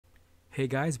Hey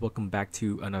guys, welcome back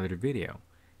to another video.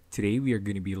 Today we are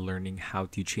going to be learning how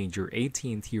to change your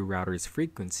AT&T router's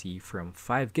frequency from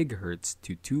 5 GHz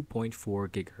to 2.4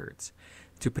 GHz.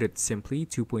 To put it simply,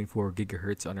 2.4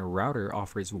 GHz on a router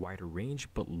offers wider range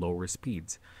but lower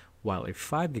speeds, while a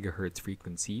 5 GHz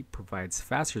frequency provides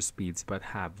faster speeds but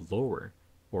have lower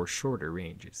or shorter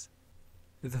ranges.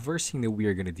 The first thing that we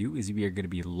are going to do is we are going to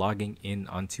be logging in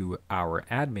onto our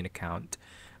admin account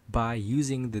by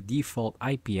using the default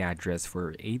IP address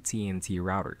for AT&T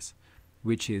routers,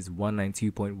 which is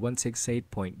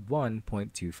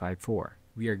 192.168.1.254.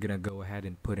 We are going to go ahead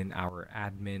and put in our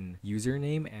admin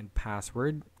username and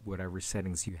password, whatever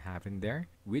settings you have in there,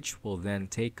 which will then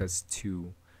take us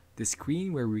to the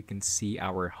screen where we can see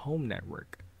our home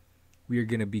network. We are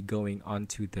going to be going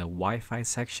onto the Wi-Fi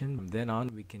section. From then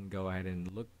on, we can go ahead and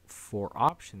look for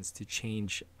options to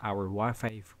change our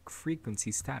Wi-Fi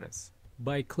frequency status.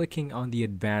 By clicking on the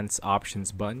Advanced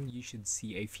Options button, you should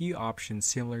see a few options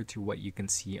similar to what you can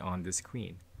see on the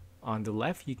screen. On the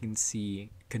left, you can see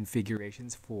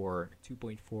configurations for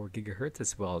 2.4 GHz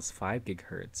as well as 5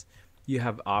 GHz. You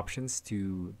have options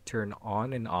to turn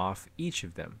on and off each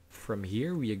of them. From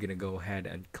here, we are going to go ahead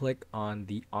and click on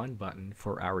the On button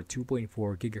for our 2.4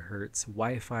 GHz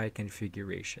Wi-Fi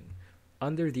configuration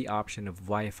under the option of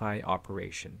Wi-Fi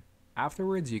operation.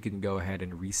 Afterwards, you can go ahead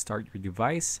and restart your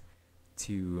device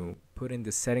to put in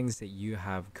the settings that you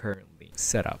have currently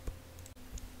set up.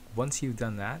 Once you've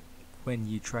done that, when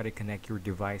you try to connect your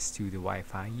device to the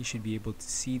Wi-Fi, you should be able to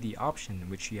see the option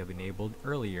which you have enabled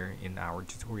earlier in our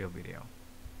tutorial video.